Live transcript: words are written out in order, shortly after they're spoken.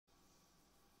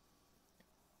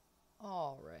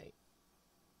Alright.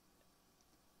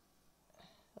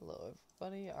 Hello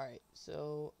everybody. Alright,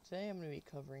 so today I'm going to be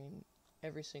covering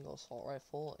every single assault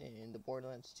rifle in the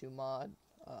Borderlands 2 mod,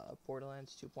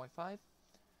 Borderlands 2.5,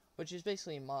 which is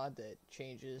basically a mod that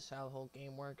changes how the whole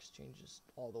game works, changes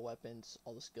all the weapons,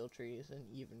 all the skill trees, and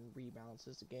even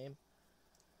rebalances the game.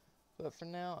 But for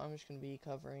now, I'm just going to be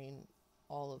covering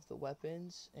all of the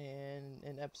weapons, and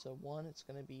in episode 1, it's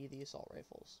going to be the assault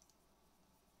rifles.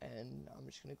 And I'm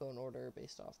just going to go in order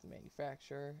based off the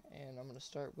manufacturer, and I'm going to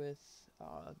start with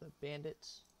the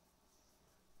bandits,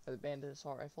 or the bandit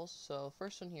assault rifles. So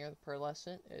first one here, the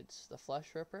pearlescent, it's the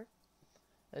flesh ripper.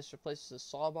 This replaces the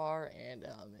sawbar, and it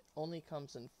only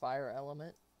comes in fire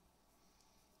element.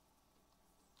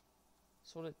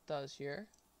 So what it does here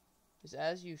is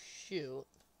as you shoot,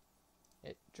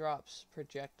 it drops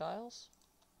projectiles,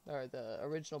 or the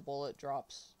original bullet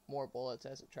drops more bullets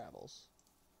as it travels.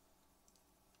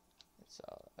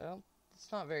 So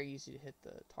it's not very easy to hit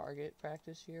the target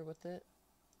practice here with it.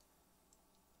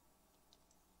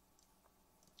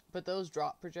 But those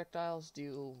drop projectiles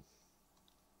do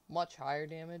much higher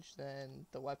damage than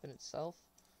the weapon itself.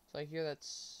 So like here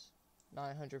that's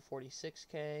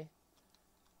 946k,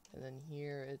 and then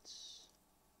here it's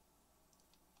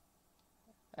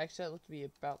actually that looked to be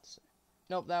about the same.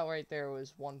 Nope, that right there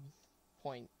was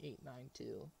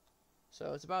 1.892.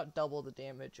 So it's about double the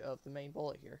damage of the main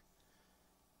bullet here.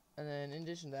 And then in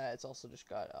addition to that, it's also just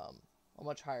got a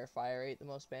much higher fire rate than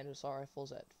most bandit assault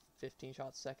rifles at 15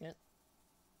 shots a second.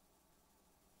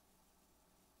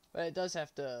 But it does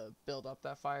have to build up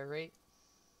that fire rate.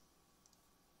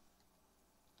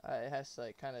 It has to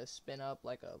like kind of spin up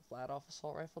like a flat-off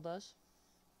assault rifle does.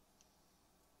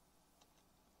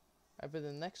 Alright, but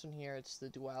the next one here, it's the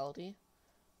duality.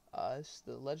 It's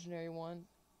the legendary one.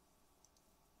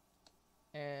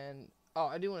 And oh,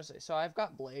 I do want to say, so I've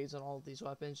got blades on all of these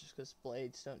weapons just because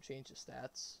blades don't change the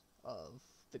stats of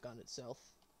the gun itself.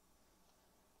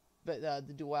 But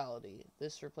the duality,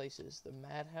 this replaces the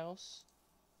madhouse,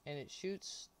 and it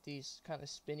shoots these kind of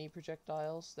spinny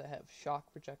projectiles that have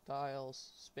shock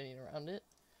projectiles spinning around it.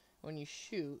 When you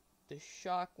shoot, the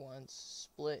shock ones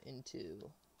split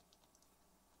into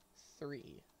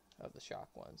 3 of the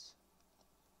shock ones.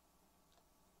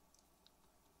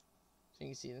 So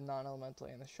you can see the non-elemental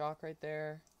and the shock right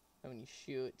there. And when you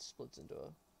shoot, it splits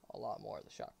into a lot more of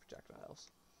the shock projectiles.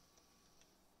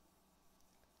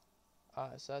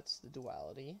 So that's the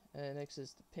duality. And next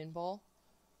is the pinball.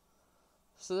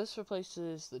 So this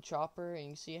replaces the chopper, and you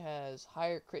can see it has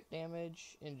higher crit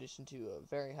damage in addition to a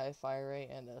very high fire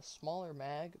rate and a smaller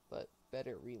mag, but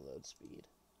better reload speed.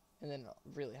 And then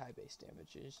really high base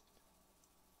damages.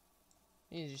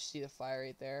 You can just see the fire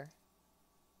rate there.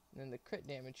 And then the crit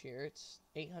damage here, it's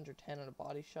 810 on a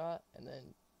body shot, and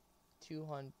then 2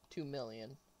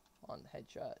 million on the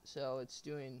headshot. So it's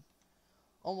doing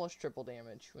almost triple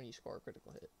damage when you score a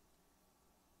critical hit.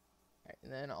 Alright,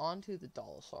 and then on to the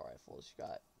dual assault rifles. You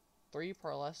got 3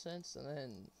 pearlescents and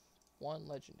then 1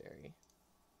 legendary.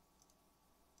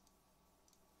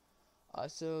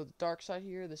 So the dark side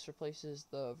here, this replaces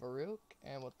the Varuk,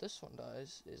 and what this one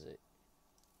does is it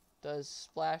does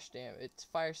splash damage. It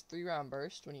fires 3-round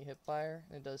burst when you hip fire,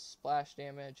 and it does splash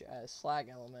damage as slag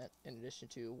element in addition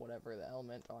to whatever the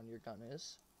element on your gun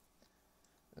is.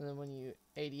 And then when you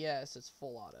ADS, it's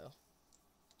full auto.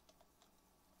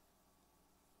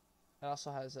 It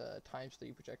also has a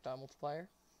 ×3 projectile multiplier.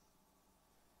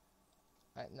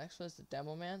 Alright, next one is the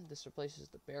Demo Man. This replaces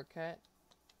the Bearcat,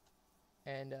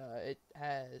 and it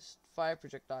has 5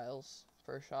 projectiles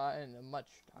per shot and a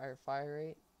much higher fire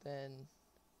rate than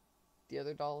the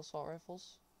other dual assault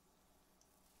rifles.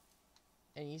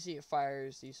 And you see it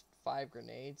fires these 5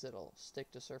 grenades that'll stick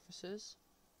to surfaces.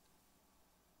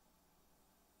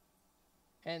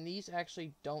 And these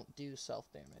actually don't do self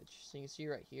damage. So you can see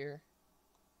right here,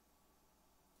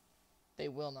 they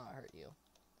will not hurt you.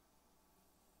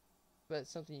 But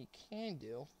something you can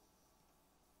do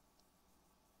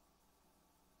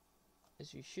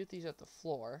is you shoot these at the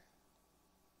floor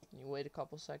and you wait a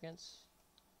couple seconds.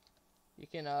 You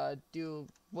can do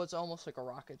what's almost like a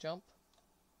rocket jump,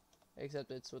 except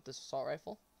it's with this assault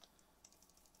rifle.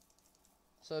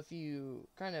 So if you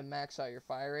kind of max out your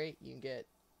fire rate, you can get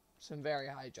some very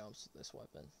high jumps with this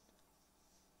weapon.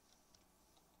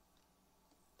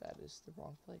 That is the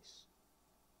wrong place.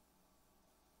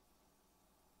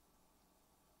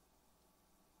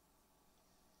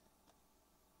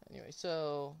 Anyway,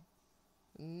 so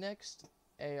next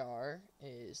AR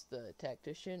is the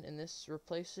Tactician, and this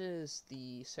replaces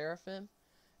the Seraphim,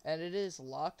 and it is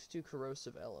locked to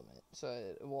corrosive element, so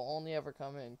it will only ever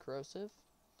come in corrosive.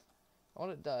 what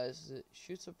it does is it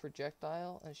shoots a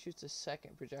projectile, and it shoots a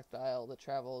second projectile that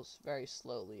travels very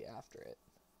slowly after it.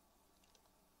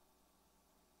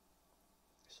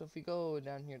 So if we go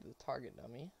down here to the target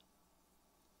dummy,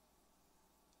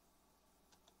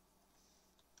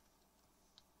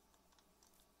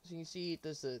 so you can see it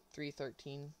does the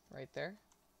 313 right there.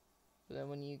 But then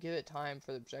when you give it time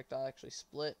for the projectile to actually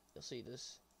split, you'll see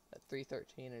this at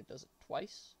 313, and it does it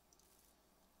twice.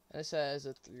 And this has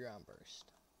a 3-round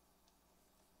burst.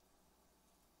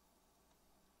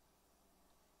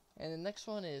 And the next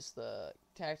one is the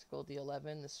Tactical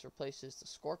D11. This replaces the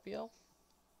Scorpio.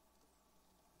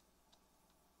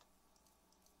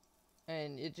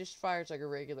 And it just fires like a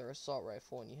regular assault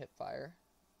rifle when you hit fire.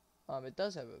 It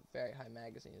does have a very high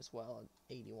magazine as well,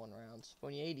 81 rounds. But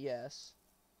when you ADS,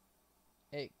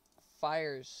 it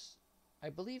fires,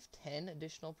 I believe, 10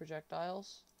 additional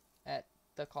projectiles at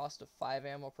the cost of 5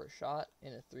 ammo per shot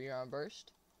in a 3-round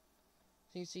burst.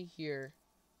 So you can see here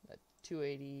that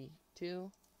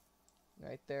 282,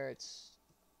 right there it's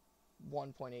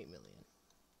 1.8 million.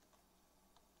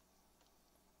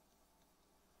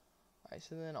 Alright,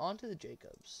 so then on to the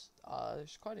Jacobs.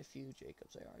 There's quite a few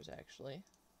Jacobs ARs actually.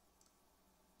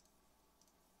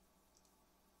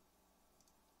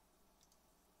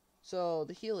 So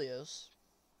the Helios,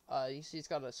 you see it's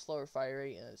got a slower fire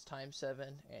rate and it's times 7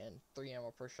 and 3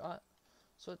 ammo per shot.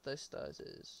 So what this does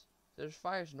is, there's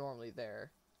fires normally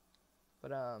there,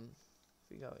 but if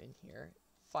we go in here, it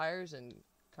fires in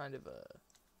kind of a,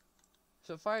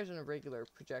 so it fires in a regular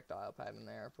projectile pattern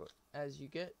there, but as you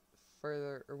get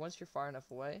further, or once you're far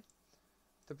enough away,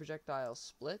 the projectile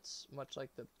splits, much like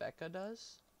the Becca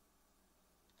does,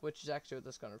 which is actually what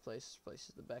this gun replaces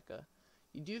the Becca.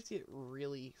 You do have to get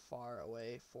really far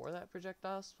away for that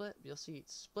projectile split. You'll see it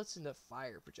splits into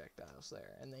fire projectiles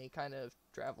there, and they kind of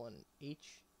travel in an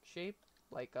H shape,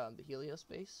 like the Helios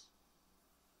base.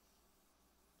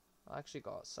 I'll actually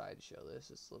go outside to show this.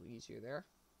 It's a little easier there.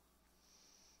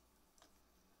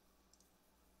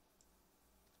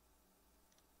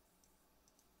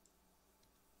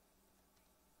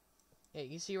 Yeah,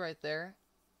 you see right there,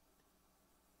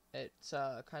 it's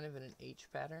kind of in an H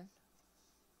pattern.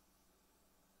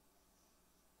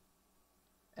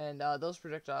 And those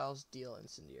projectiles deal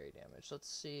incendiary damage.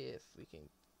 Let's see if we can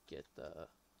get the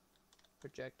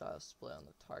projectile split on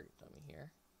the target dummy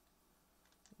here.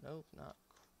 Nope, not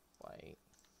quite.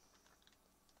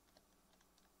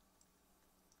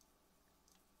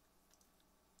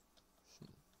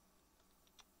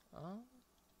 How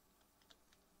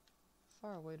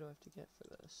far away do I have to get for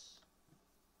this?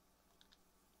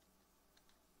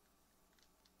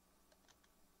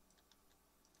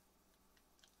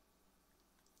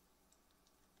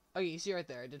 Okay, you see right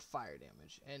there, I did fire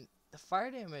damage, and the fire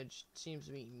damage seems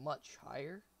to be much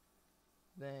higher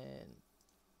than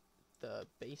the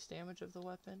base damage of the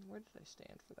weapon. Where did I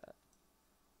stand for that?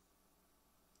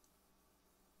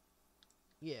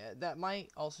 Yeah, that might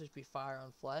also be fire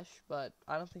on flesh, but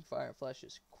I don't think fire on flesh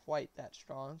is quite that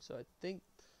strong, so I think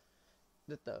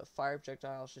that the fire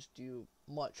projectiles just do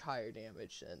much higher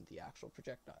damage than the actual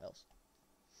projectiles.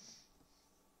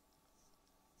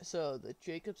 So the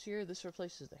Jacobs here, this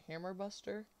replaces the Hammer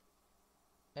Buster,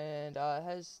 and it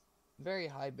has very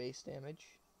high base damage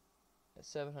at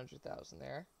 700,000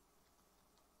 there,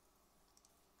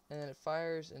 and then it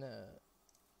fires in a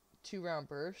 2-round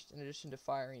burst in addition to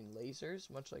firing lasers,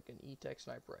 much like an E-Tech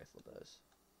sniper rifle does.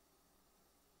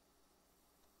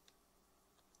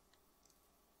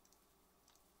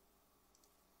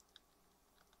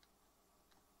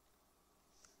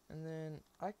 And then,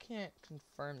 I can't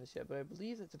confirm this yet, but I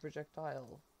believe that the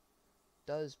projectile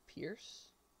does pierce.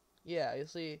 Yeah, you'll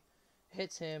see it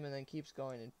hits him and then keeps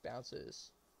going and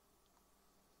bounces.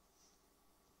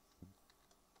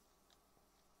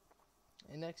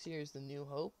 And next here is the New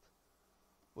Hope,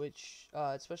 which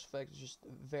its special effect is just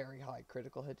very high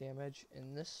critical hit damage,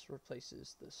 and this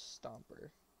replaces the Stomper.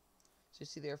 So you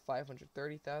see there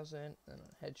 530,000 and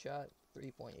a headshot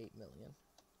 3.8 million.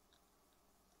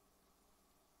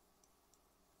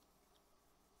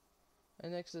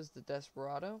 And next is the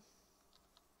Desperado.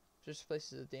 Just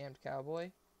replaces the Damned Cowboy.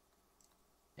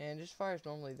 And just fires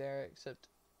normally there, except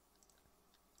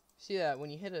see that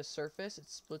when you hit a surface, it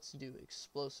splits into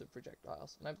explosive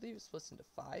projectiles. And I believe it splits into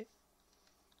 5.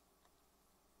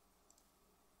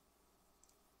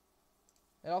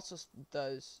 It also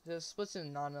it splits into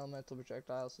non-elemental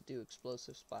projectiles that do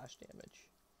explosive splash damage.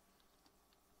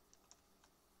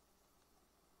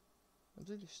 I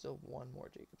believe there's still one more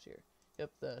Jacobs here.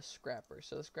 Yep, the Scrapper.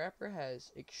 So the Scrapper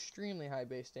has extremely high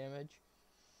base damage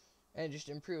and just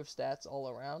improved stats all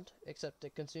around, except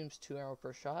it consumes 2 ammo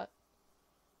per shot.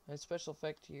 And its special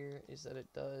effect here is that it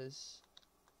does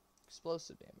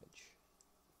explosive damage.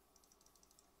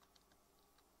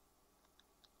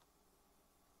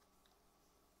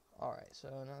 Alright, so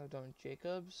now we're done with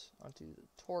Jacobs, onto the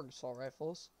Torg assault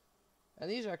rifles. And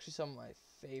these are actually some of my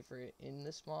favorite in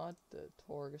this mod, the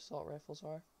Torg assault rifles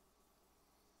are.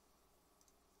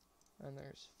 And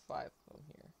there's 5 of them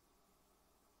here.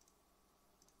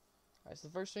 Alright, so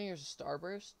the first one here is a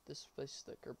Starburst. This replaces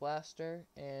the Gerblaster,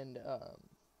 and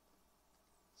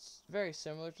it's very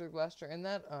similar to the Blaster, and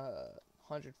that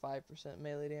 105%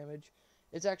 melee damage.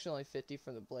 It's actually only 50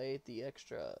 from the blade. The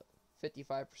extra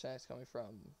 55% is coming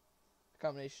from a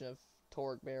combination of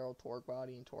Torg barrel, Torg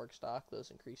body, and Torg stock.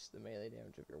 Those increase the melee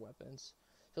damage of your weapons.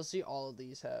 You'll see all of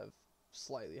these have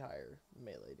slightly higher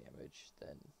melee damage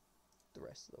than the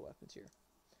rest of the weapons here.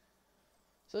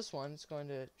 So this one is going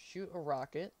to shoot a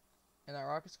rocket, and that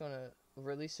rocket's going to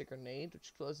release a grenade,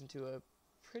 which goes into a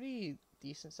pretty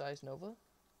decent sized nova.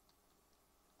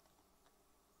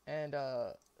 And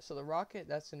so the rocket,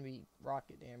 that's going to be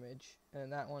rocket damage,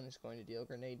 and that one is going to deal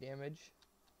grenade damage.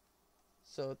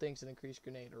 So things that increase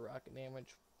grenade or rocket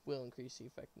damage will increase the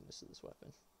effectiveness of this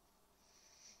weapon.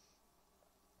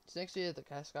 So next we have the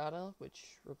Cascada,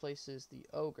 which replaces the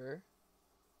Ogre.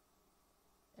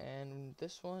 And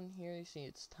this one here, you see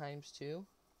it's ×2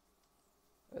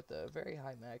 with a very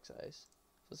high mag size.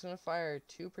 So it's going to fire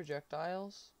 2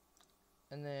 projectiles,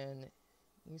 and then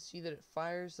you can see that it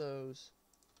fires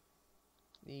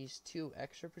these 2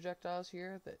 extra projectiles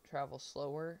here that travel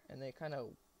slower, and they kind of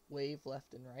wave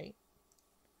left and right.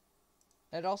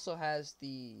 And it also has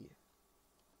you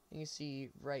can see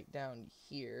right down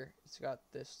here, it's got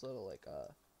this little like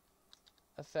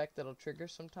effect that'll trigger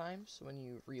sometimes when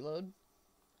you reload.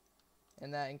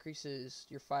 And that increases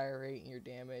your fire rate and your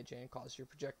damage, and causes your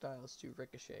projectiles to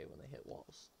ricochet when they hit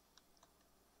walls.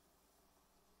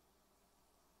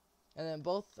 And then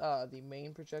both the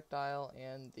main projectile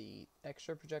and the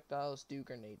extra projectiles do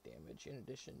grenade damage in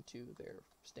addition to their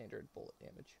standard bullet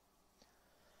damage.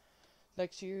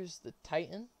 Next here's the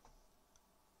Titan.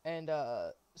 And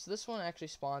so this one actually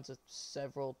spawns with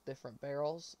several different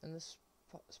barrels in this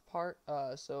part.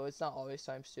 So it's not always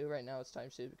 ×2. Right now it's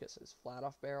 ×2 because it's flat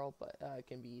off barrel, but it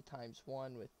can be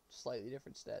 ×1 with slightly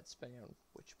different stats depending on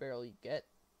which barrel you get.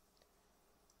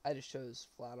 I just chose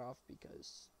flat off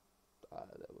because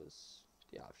that was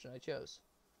the option I chose.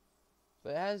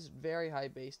 But it has very high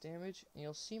base damage, and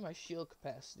you'll see my shield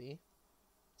capacity.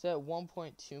 It's at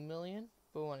 1.2 million,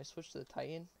 but when I switch to the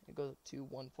Titan, it goes up to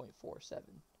 1.47.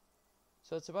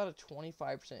 So it's about a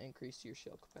 25% increase to your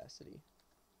shield capacity.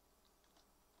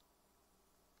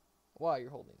 While you're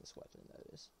holding this weapon,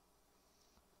 that is.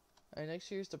 Alright, next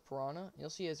here's the Piranha. You'll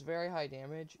see it's very high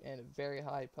damage and a very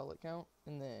high pellet count,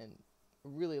 and then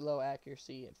really low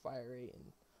accuracy and fire rate and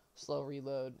slow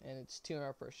reload, and it's 2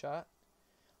 arrows per shot.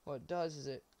 What it does is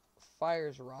it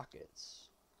fires rockets.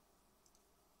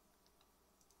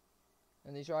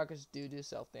 And these rockets do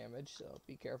self-damage, so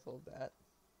be careful of that.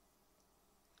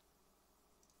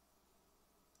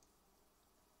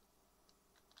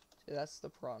 So that's the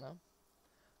Piranha.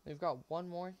 We've got one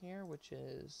more here, which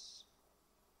is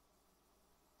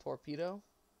Torpedo.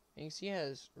 And you can see it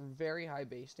has very high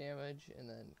base damage and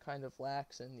then kind of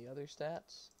lacks in the other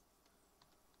stats.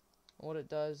 And what it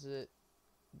does is it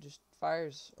just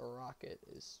fires a rocket,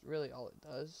 is really all it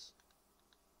does.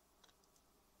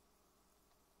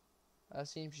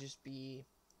 Seems to just be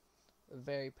a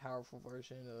very powerful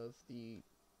version of the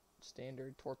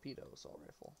standard torpedo assault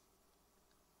rifle.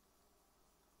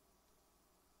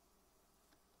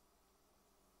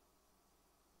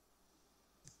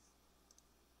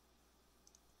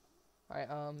 Alright,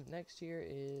 next here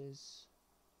is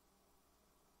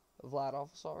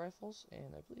Vladov assault rifles,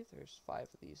 and I believe there's 5 of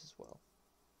these as well.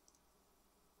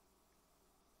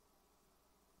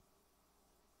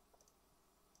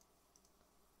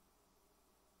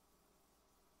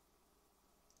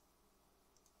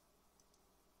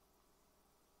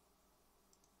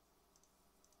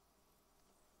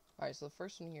 Alright, so the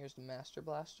first one here is the Master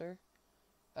Blaster.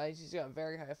 He's got a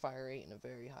very high fire rate and a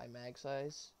very high mag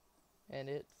size, and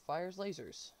it fires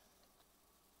lasers.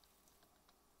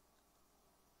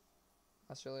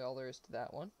 That's really all there is to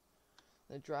that one.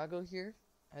 The Drago here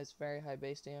has very high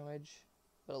base damage,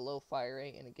 but a low fire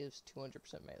rate, and it gives 200%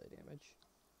 melee damage.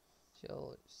 So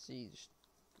you'll see just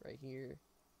right here,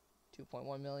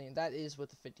 2.1 million. That is with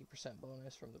the 50%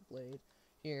 bonus from the blade.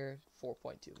 Here,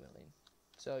 4.2 million.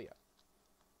 So yeah.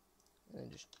 And then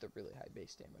just the really high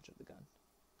base damage of the gun.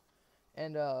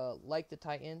 And like the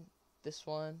Titan, this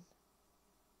one,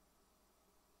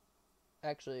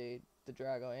 actually the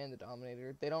Drago and the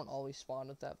Dominator, they don't always spawn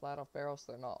with that flat off barrel,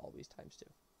 so they're not always ×2.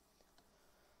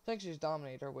 Next is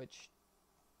Dominator, which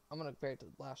I'm going to compare it to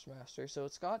the Blaster Master. So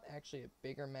it's got actually a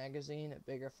bigger magazine, a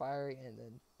bigger fire, and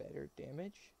then better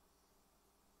damage.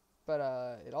 But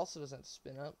it also doesn't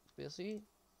spin up. You'll see,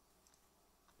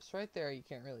 it's right there, you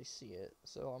can't really see it.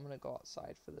 So I'm going to go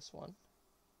outside for this one.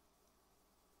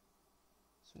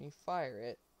 So when you fire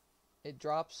it, it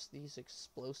drops these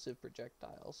explosive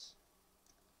projectiles.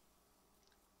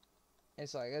 And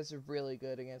so I guess it's really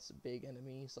good against big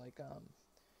enemies like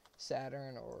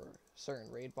Saturn or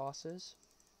certain raid bosses.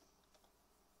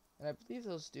 And I believe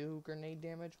those do grenade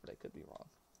damage, but I could be wrong.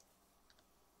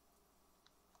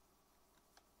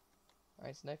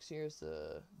 Alright, so next here is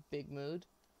the Big Mood,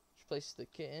 which places the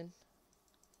kitten.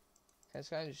 And it's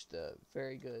kind of just a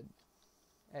very good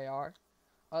AR.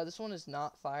 This one is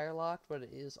not fire locked, but it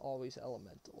is always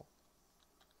elemental.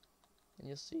 And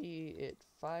you'll see it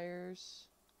fires.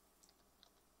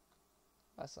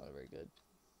 That's not a very good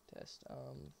test.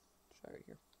 Try right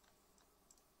here.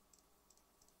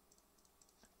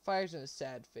 Fires in a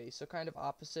sad face, so kind of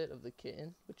opposite of the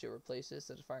kitten, which it replaces.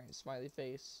 Instead of firing a smiley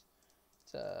face,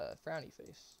 it's a frowny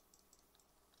face.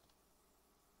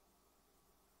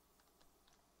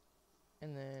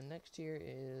 And then next here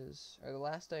is, or the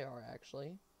last AR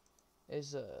actually,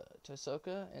 is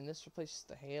Tosoka, and this replaces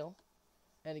the hail.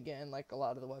 And again, like a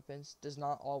lot of the weapons, does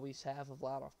not always have a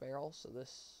Vlad off barrel, so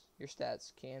your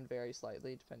stats can vary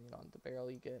slightly depending on the barrel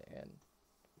you get and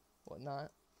whatnot.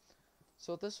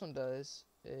 So what this one does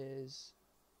is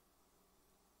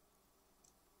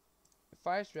it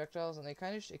fires projectiles and they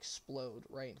kind of just explode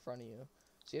right in front of you.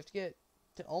 So you have to get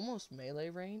to almost melee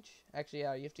range. Actually,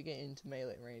 yeah, you have to get into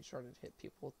melee range in order to hit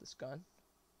people with this gun.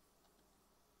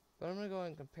 But I'm going to go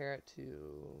and compare it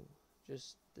to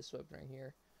just this weapon right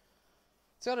here.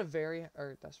 It's got a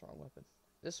that's the wrong weapon.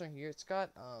 This one here, it's got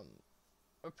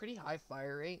a pretty high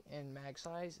fire rate and mag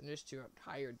size, and just to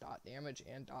higher dot damage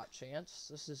and dot chance.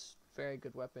 This is a very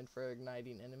good weapon for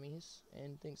igniting enemies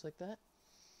and things like that.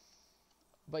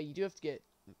 But you do have to get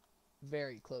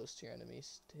very close to your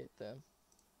enemies to hit them.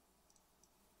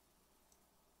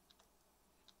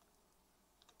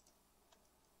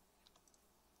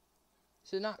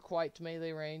 So not quite to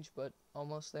melee range, but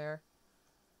almost there.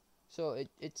 So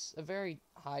it's a very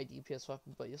high DPS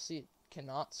weapon, but you'll see it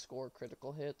cannot score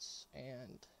critical hits,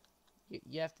 and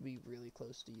you have to be really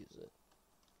close to use it.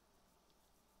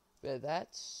 But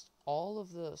that's all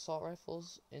of the assault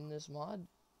rifles in this mod,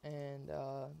 and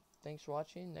thanks for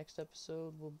watching. Next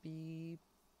episode will be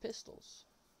pistols.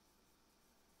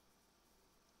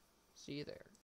 See you there.